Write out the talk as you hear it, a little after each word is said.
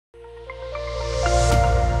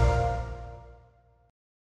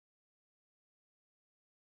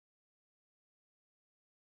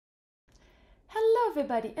Hello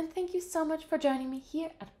everybody, and thank you so much for joining me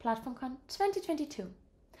here at PlatformCon 2022.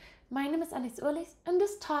 My name is Anaïs Urlichs, and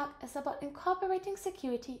this talk is about incorporating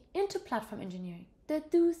security into platform engineering, the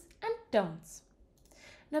do's and don'ts.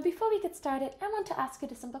 Now before we get started, I want to ask you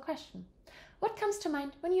the simple question. What comes to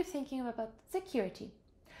mind when you're thinking about security?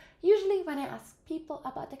 Usually when I ask people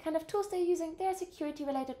about the kind of tools they're using, their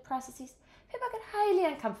security-related processes, people get highly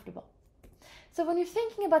uncomfortable. So when you're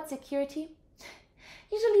thinking about security,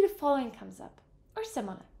 usually the following comes up, or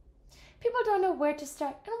similar. People don't know where to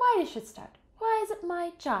start and why they should start. Why is it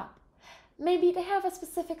my job? Maybe they have a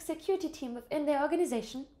specific security team within their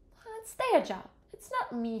organization. Well, it's their job. It's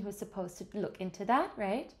not me who's supposed to look into that,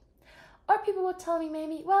 right? Or people will tell me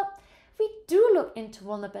maybe, well, we do look into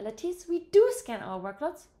vulnerabilities, we do scan our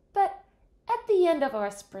workloads, but at the end of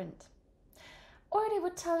our sprint. Or they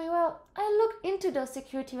would tell me, well, I looked into those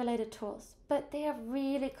security-related tools, but they are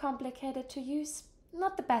really complicated to use,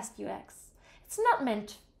 not the best UX. It's not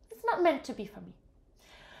meant to be for me.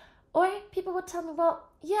 Or people would tell me, well,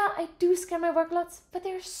 yeah, I do scan my workloads, but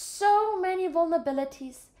there are so many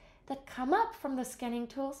vulnerabilities that come up from the scanning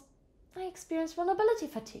tools. I experience vulnerability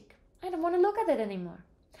fatigue. I don't want to look at it anymore.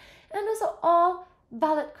 And those are all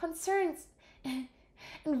valid concerns and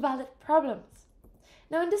valid problems.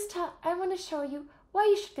 Now in this talk, I want to show you why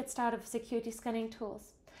you should get started with security scanning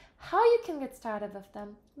tools, how you can get started with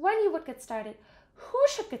them, when you would get started, who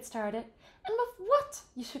should get started, and with what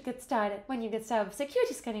you should get started when you get started with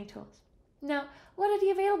security scanning tools. Now, what are the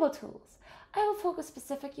available tools? I will focus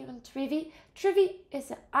specifically on Trivy. Trivy is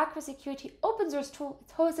an Acro security open source tool.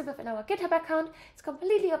 It's hosted within our GitHub account. It's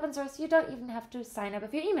completely open source. You don't even have to sign up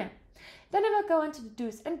with your email. Then I will go into the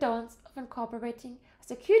do's and don'ts of incorporating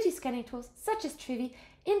security scanning tools such as Trivy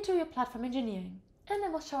into your platform engineering. And I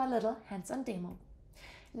will show a little hands-on demo.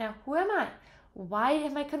 Now, who am I? Why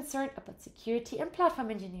am I concerned about security and platform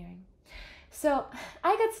engineering? So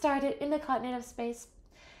I got started in the cloud native space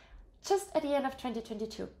just at the end of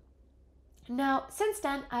 2022. Now, since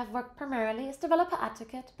then, I've worked primarily as developer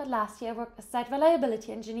advocate, but last year I worked as site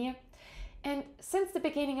reliability engineer. And since the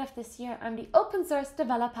beginning of this year, I'm the open source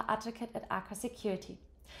developer advocate at Acro Security.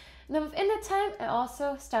 Now, within that time, I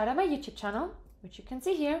also started my YouTube channel, which you can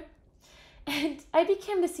see here. And I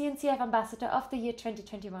became the CNCF Ambassador of the year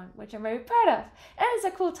 2021, which I'm very proud of. And it's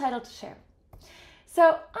a cool title to share.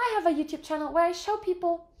 So I have a YouTube channel where I show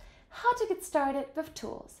people how to get started with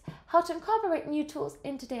tools, how to incorporate new tools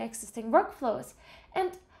into their existing workflows,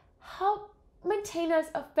 and how maintainers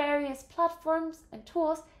of various platforms and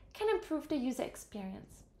tools can improve the user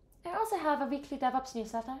experience. I also have a weekly DevOps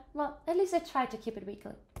newsletter. Well, at least I try to keep it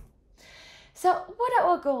weekly. So what are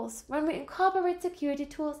our goals when we incorporate security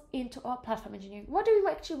tools into our platform engineering? What do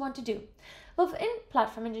we actually want to do? Well, within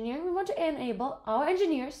platform engineering, we want to enable our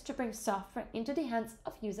engineers to bring software into the hands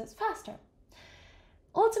of users faster.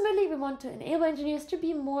 Ultimately, we want to enable engineers to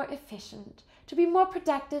be more efficient, to be more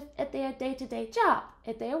productive at their day-to-day job,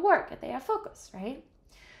 at their work, at their focus, right?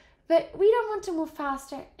 But we don't want to move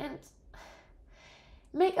faster and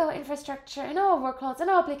make our infrastructure and our workloads and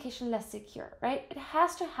our application less secure, right? It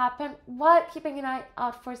has to happen while keeping an eye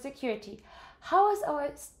out for security. How is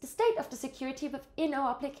the state of the security within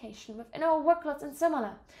our application, within our workloads and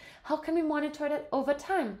similar? How can we monitor that over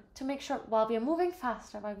time to make sure while we are moving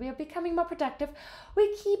faster, while we are becoming more productive,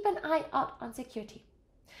 we keep an eye out on security?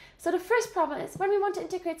 So the first problem is when we want to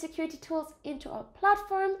integrate security tools into our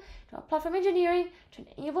platform, to our platform engineering, to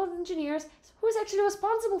enable engineers, who's actually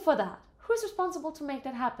responsible for that? Who's responsible to make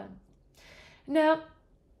that happen? Now,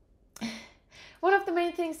 one of the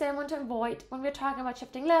main things that I want to avoid when we're talking about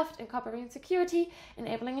shifting left, incorporating security,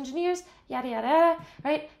 enabling engineers, yada, yada, yada,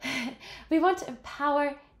 right? We want to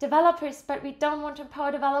empower developers, but we don't want to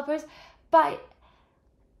empower developers by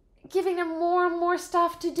giving them more and more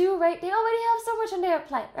stuff to do, right? They already have so much on their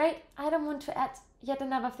plate, right? I don't want to add yet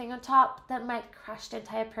another thing on top that might crash the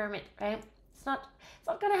entire pyramid, right? It's not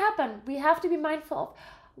going to happen. We have to be mindful of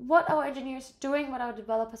what our engineers are doing, what our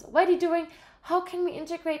developers are already doing. How can we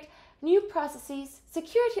integrate new processes,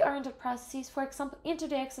 security-oriented processes, for example, into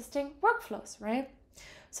their existing workflows, right?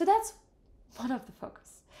 So that's one of the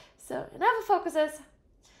focus. So another focus is,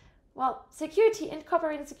 well, security,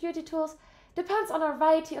 incorporating security tools depends on a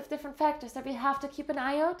variety of different factors that we have to keep an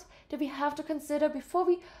eye out, that we have to consider before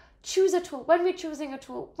we choose a tool, when we're choosing a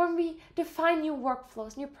tool, when we define new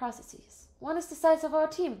workflows, new processes. One is the size of our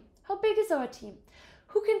team. How big is our team?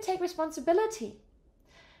 Who can take responsibility?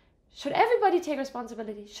 Should everybody take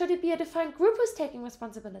responsibility? Should it be a defined group who's taking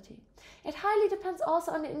responsibility? It highly depends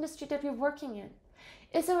also on the industry that we're working in.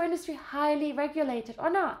 Is our industry highly regulated or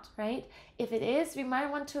not, right? If it is, we might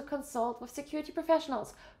want to consult with security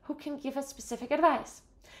professionals who can give us specific advice.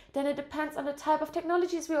 Then it depends on the type of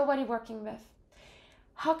technologies we're already working with.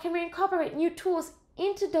 How can we incorporate new tools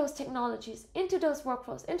into those technologies, into those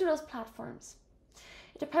workflows, into those platforms?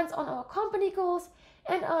 It depends on our company goals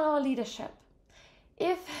and on our leadership.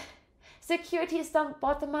 If security is done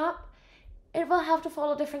bottom up, it will have to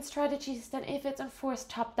follow different strategies than if it's enforced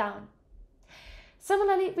top down.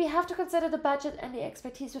 Similarly, we have to consider the budget and the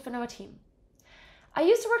expertise within our team. I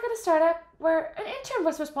used to work at a startup where an intern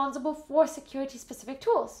was responsible for security-specific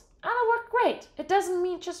tools, and it worked great. It doesn't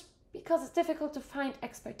mean just because it's difficult to find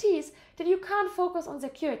expertise that you can't focus on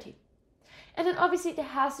security. And then obviously there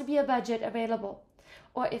has to be a budget available.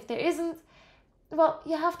 Or if there isn't, well,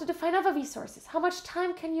 you have to define other resources. How much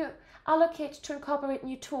time can you allocate to incorporate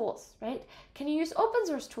new tools, right? Can you use open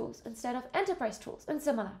source tools instead of enterprise tools and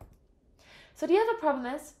similar? So the other problem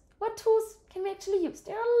is, what tools can we actually use?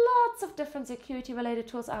 There are lots of different security related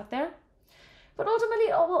tools out there, but ultimately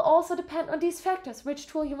it will also depend on these factors, which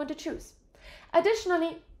tool you want to choose.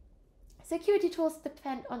 Additionally, security tools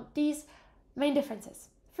depend on these main differences.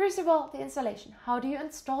 First of all, the installation. How do you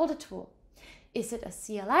install the tool? Is it a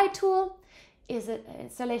CLI tool? Is it an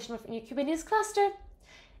installation within your Kubernetes cluster?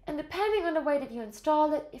 And depending on the way that you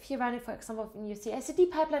install it, if you run it, for example, within your CI/CD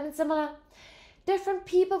pipeline and similar, different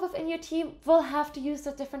people within your team will have to use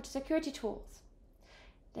the different security tools.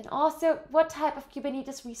 Then also, what type of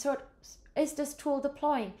Kubernetes resource is this tool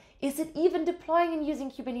deploying? Is it even deploying and using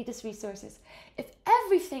Kubernetes resources? If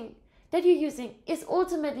everything that you're using is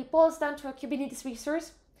ultimately boils down to a Kubernetes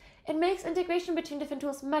resource, it makes integration between different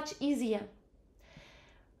tools much easier.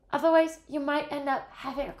 Otherwise, you might end up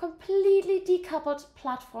having a completely decoupled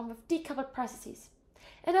platform with decoupled processes.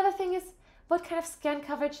 Another thing is, what kind of scan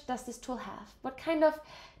coverage does this tool have? What kind of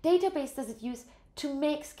database does it use to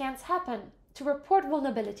make scans happen, to report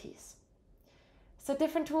vulnerabilities? So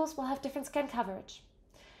different tools will have different scan coverage.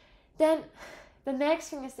 Then the next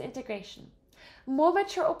thing is the integration. More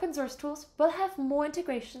mature open source tools will have more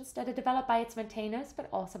integrations that are developed by its maintainers, but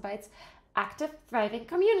also by its active, thriving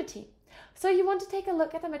community. So you want to take a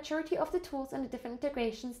look at the maturity of the tools and the different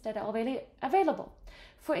integrations that are available.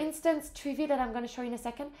 For instance, Trivy, that I'm going to show you in a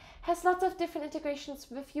second, has lots of different integrations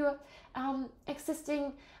with your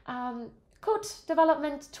existing code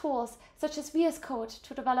development tools, such as VS Code,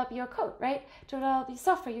 to develop your code, right? To develop your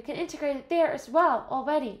software. You can integrate it there as well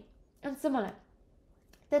already, and similar.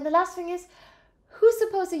 Then the last thing is, who's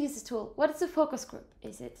supposed to use this tool? What is the focus group?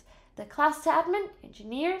 Is it the cluster admin,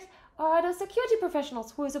 engineers, or are those security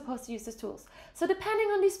professionals who are supposed to use these tools? So depending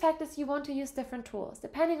on these factors, you want to use different tools,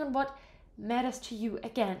 depending on what matters to you.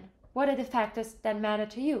 Again, what are the factors that matter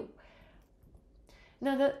to you?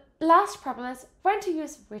 Now, the last problem is when to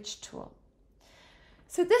use which tool.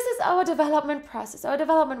 So this is our development process, our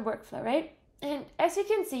development workflow, right? And as you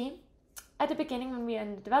can see, at the beginning, when we are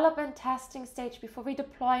in the development testing stage, before we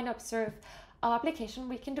deploy and observe our application,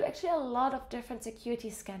 we can do actually a lot of different security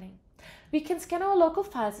scanning. We can scan our local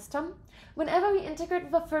file system. Whenever we integrate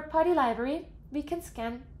with a third-party library, we can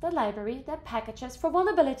scan the library, that packages for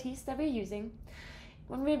vulnerabilities that we're using.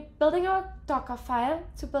 When we're building our Docker file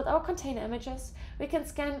to build our container images, we can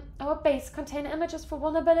scan our base container images for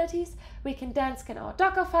vulnerabilities. We can then scan our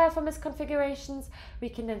Docker file for misconfigurations. We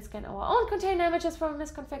can then scan our own container images for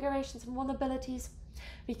misconfigurations and vulnerabilities.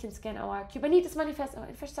 We can scan our Kubernetes manifest, our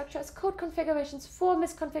infrastructure as code configurations for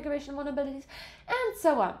misconfiguration vulnerabilities, and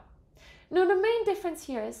so on. Now, the main difference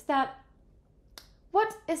here is that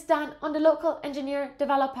what is done on the local engineer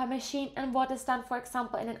developer machine and what is done, for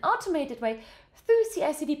example, in an automated way through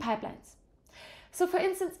CI/CD pipelines. So for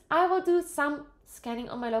instance, I will do some scanning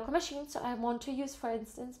on my local machine. So I want to use, for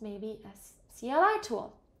instance, maybe a CLI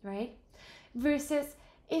tool, right? Versus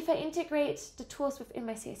if I integrate the tools within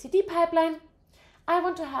my CI/CD pipeline, I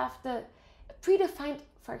want to have the predefined,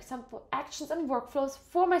 for example, actions and workflows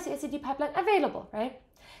for my CI/CD pipeline available, right?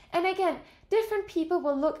 And again, different people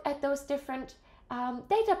will look at those different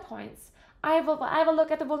data points. I will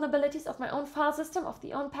look at the vulnerabilities of my own file system, of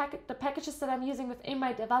the packages that I'm using within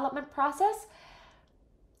my development process.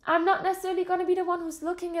 I'm not necessarily going to be the one who's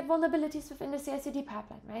looking at vulnerabilities within the CI/CD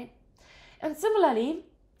pipeline, right? And similarly,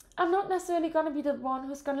 I'm not necessarily going to be the one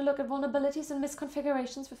who's going to look at vulnerabilities and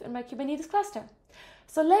misconfigurations within my Kubernetes cluster.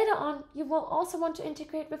 So later on, you will also want to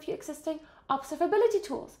integrate with your existing observability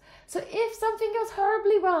tools. So if something goes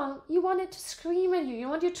horribly wrong, you want it to scream at you. You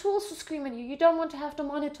want your tools to scream at you. You don't want to have to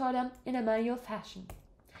monitor them in a manual fashion.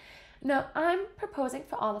 Now, I'm proposing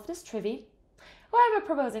for all of this Trivy. Why am I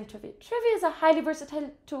proposing Trivy? Trivy is a highly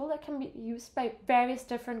versatile tool that can be used by various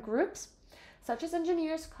different groups, such as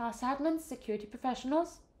engineers, class admins, security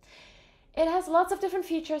professionals. It has lots of different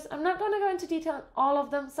features. I'm not going to go into detail on all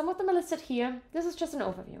of them. Some of them are listed here. This is just an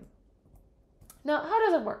overview. Now, how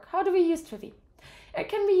does it work? How do we use Trivy? It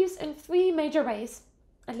can be used in 3 major ways,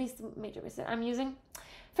 at least the major ways that I'm using.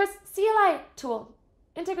 First, CLI tool,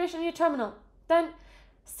 integration in your terminal. Then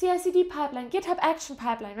CI/CD pipeline, GitHub action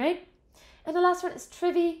pipeline, right? And the last one is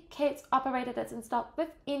Trivy K8s operator that's installed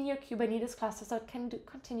within your Kubernetes cluster, so it can do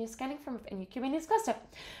continuous scanning from within your Kubernetes cluster.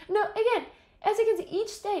 Now, again, as you can see, each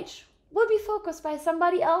stage will be focused by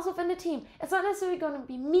somebody else within the team. It's not necessarily going to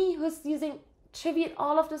be me who's using Trivy at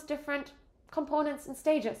all of those different components and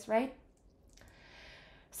stages, right?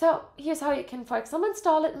 So here's how you can, for example,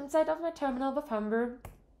 install it inside of my terminal with Humber.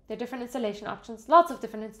 There are different installation options, lots of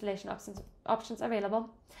different installation options available.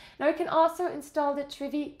 Now you can also install the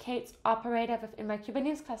Trivy K8s operator within my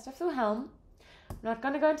Kubernetes cluster through Helm. I'm not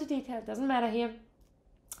going to go into detail, it doesn't matter here.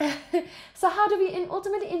 So how do we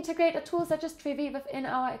ultimately integrate a tool such as Trivy within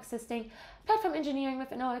our existing platform engineering,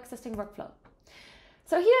 within our existing workflow?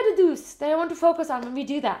 So here are the do's that I want to focus on when we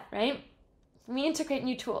do that, right? When we integrate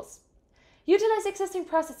new tools. Utilize existing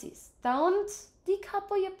processes. Don't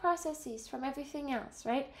decouple your processes from everything else,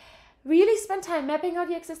 right? Really spend time mapping out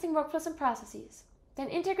your existing workflows and processes. Then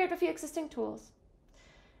integrate with your existing tools.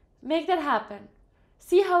 Make that happen.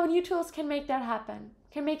 See how new tools can make that happen,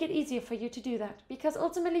 can make it easier for you to do that. Because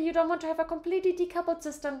ultimately you don't want to have a completely decoupled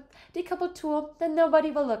system, decoupled tool that nobody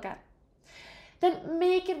will look at. Then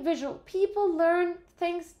make it visual. People learn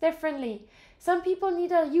things differently. Some people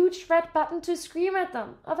need a huge red button to scream at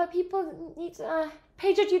them. Other people need a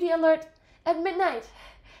PagerDuty alert at midnight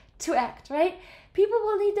to act, right? People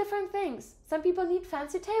will need different things. Some people need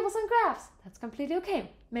fancy tables and graphs. That's completely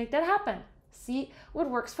okay. Make that happen. See what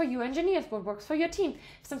works for you engineers, what works for your team.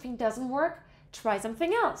 If something doesn't work, try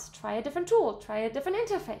something else. Try a different tool, try a different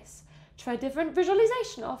interface. Try a different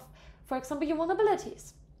visualization of, for example, your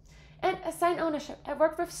vulnerabilities. And assign ownership. I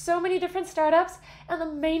worked with so many different startups, and the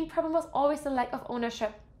main problem was always the lack of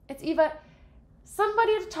ownership. It's either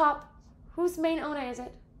somebody at the top, whose main owner is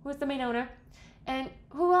it? Who's the main owner? And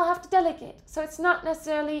who will have to delegate. So it's not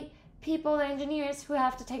necessarily people, the engineers, who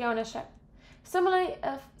have to take ownership. Similarly,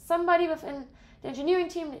 if somebody within the engineering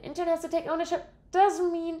team, the intern has to take ownership,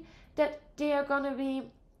 doesn't mean that they are going to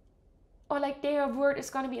be, or like their word is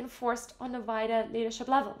going to be enforced on a wider leadership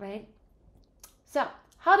level, right? So,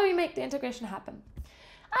 how do we make the integration happen?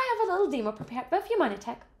 I have a little demo prepared with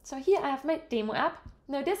Humanitech. So here I have my demo app.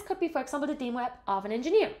 Now this could be, for example, the demo app of an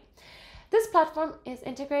engineer. This platform is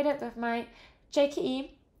integrated with my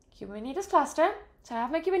JKE Kubernetes cluster. So I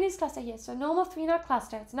have my Kubernetes cluster here. So normal 3-node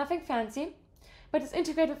cluster. It's nothing fancy, but it's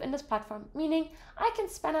integrated within this platform, meaning I can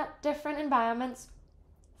spin up different environments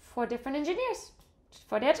for different engineers,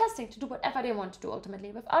 for their testing, to do whatever they want to do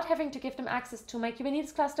ultimately, without having to give them access to my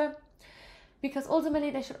Kubernetes cluster, because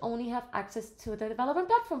ultimately they should only have access to the development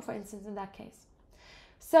platform, for instance, in that case.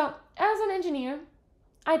 So as an engineer,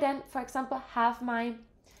 I then, for example, have my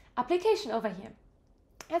application over here.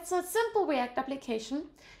 It's a simple React application,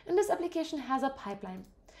 and this application has a pipeline.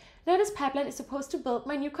 Now this pipeline is supposed to build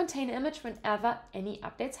my new container image whenever any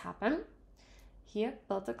updates happen. Here,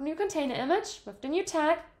 build the new container image with the new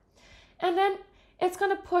tag, and then it's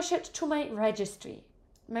going to push it to my registry.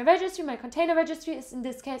 My registry, my container registry, is in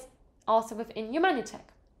this case also within Humanitech,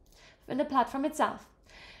 within the platform itself.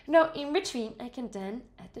 Now in between, I can then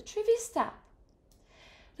add the Trivy step.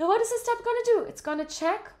 Now what is this step going to do? It's going to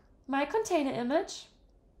check my container image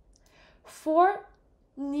for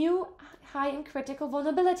new high and critical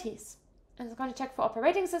vulnerabilities. And it's going to check for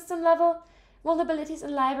operating system level vulnerabilities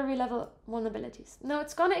and library level vulnerabilities. Now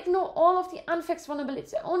it's going to ignore all of the unfixed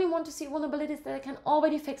vulnerabilities. I only want to see vulnerabilities that I can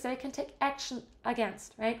already fix, that I can take action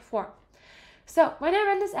against, right? So when I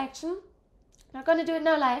run this action, I'm not going to do it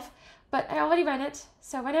now live, but I already ran it.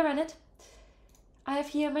 So when I run it, I have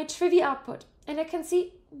here my Trivy output, and I can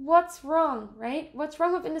see what's wrong, right? What's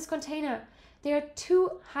wrong within this container? There are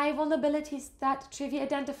 2 high vulnerabilities that Trivy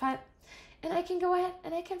identified, and I can go ahead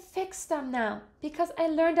and I can fix them now because I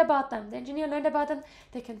learned about them. The engineer learned about them.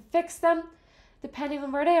 They can fix them depending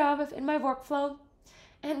on where they are within my workflow.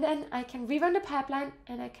 And then I can rerun the pipeline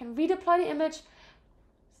and I can redeploy the image,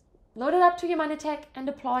 load it up to Humanitech and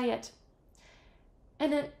deploy it.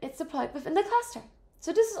 And then it's deployed within the cluster.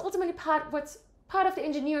 So this is ultimately what's part of the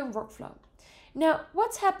engineering workflow. Now,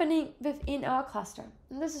 what's happening within our cluster?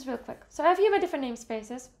 And this is real quick. So I have here my different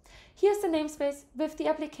namespaces. Here's the namespace with the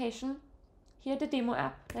application. Here the demo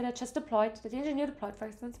app that I just deployed, that the engineer deployed, for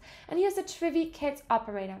instance. And here's the Trivy K8s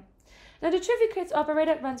operator. Now the Trivy K8s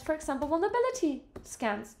operator runs, for example, vulnerability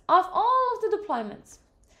scans of all of the deployments.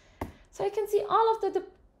 So I can see all of the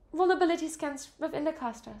vulnerability scans within the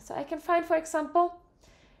cluster. So I can find, for example,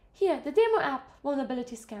 here the demo app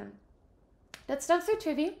vulnerability scan. That's done through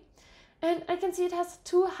Trivy. and I can see it has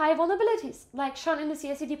 2 high vulnerabilities, like shown in the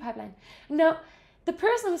CI/CD pipeline. Now, the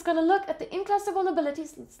person who's going to look at the in-cluster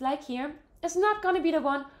vulnerabilities, it's like here, is not going to be the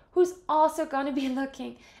one who's also going to be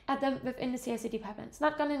looking at them within the CI/CD pipeline. It's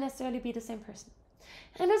not going to necessarily be the same person.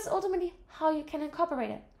 And that's ultimately how you can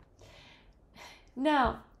incorporate it.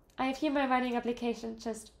 Now, I have here my running application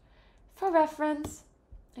just for reference.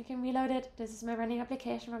 I can reload it. This is my running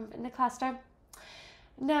application from in the cluster.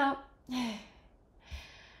 Now,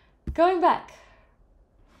 going back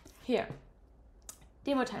here,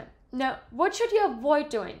 demo time. Now, what should you avoid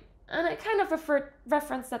doing? And I kind of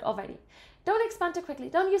referenced that already. Don't expand too quickly.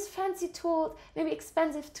 Don't use fancy tools, maybe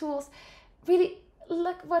expensive tools. Really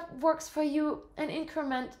look what works for you and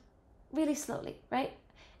increment really slowly, right?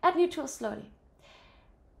 Add new tools slowly.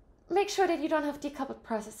 Make sure that you don't have decoupled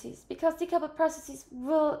processes, because decoupled processes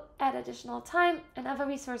will add additional time and other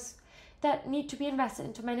resources that need to be invested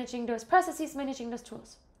into managing those processes, managing those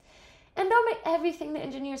tools. And don't make everything the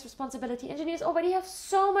engineer's responsibility. Engineers already have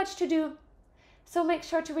so much to do. So make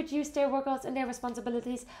sure to reduce their workloads and their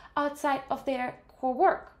responsibilities outside of their core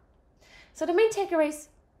work. So the main takeaways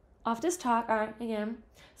of this talk are, again,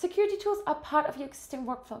 security tools are part of your existing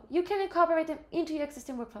workflow. You can incorporate them into your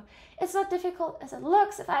existing workflow. It's not difficult as it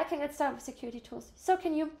looks. If I can get started with security tools, so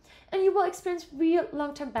can you. And you will experience real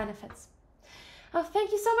long-term benefits.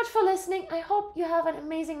 Thank you so much for listening. I hope you have an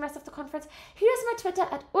amazing rest of the conference. Here's my Twitter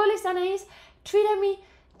at Anaïs. Tweet at me.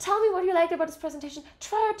 Tell me what you liked about this presentation.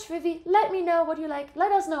 Try out Trivy. Let me know what you like.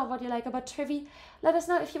 Let us know what you like about Trivy. Let us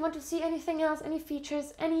know if you want to see anything else, any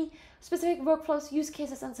features, any specific workflows, use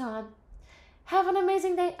cases, and so on. Have an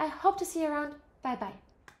amazing day. I hope to see you around. Bye-bye.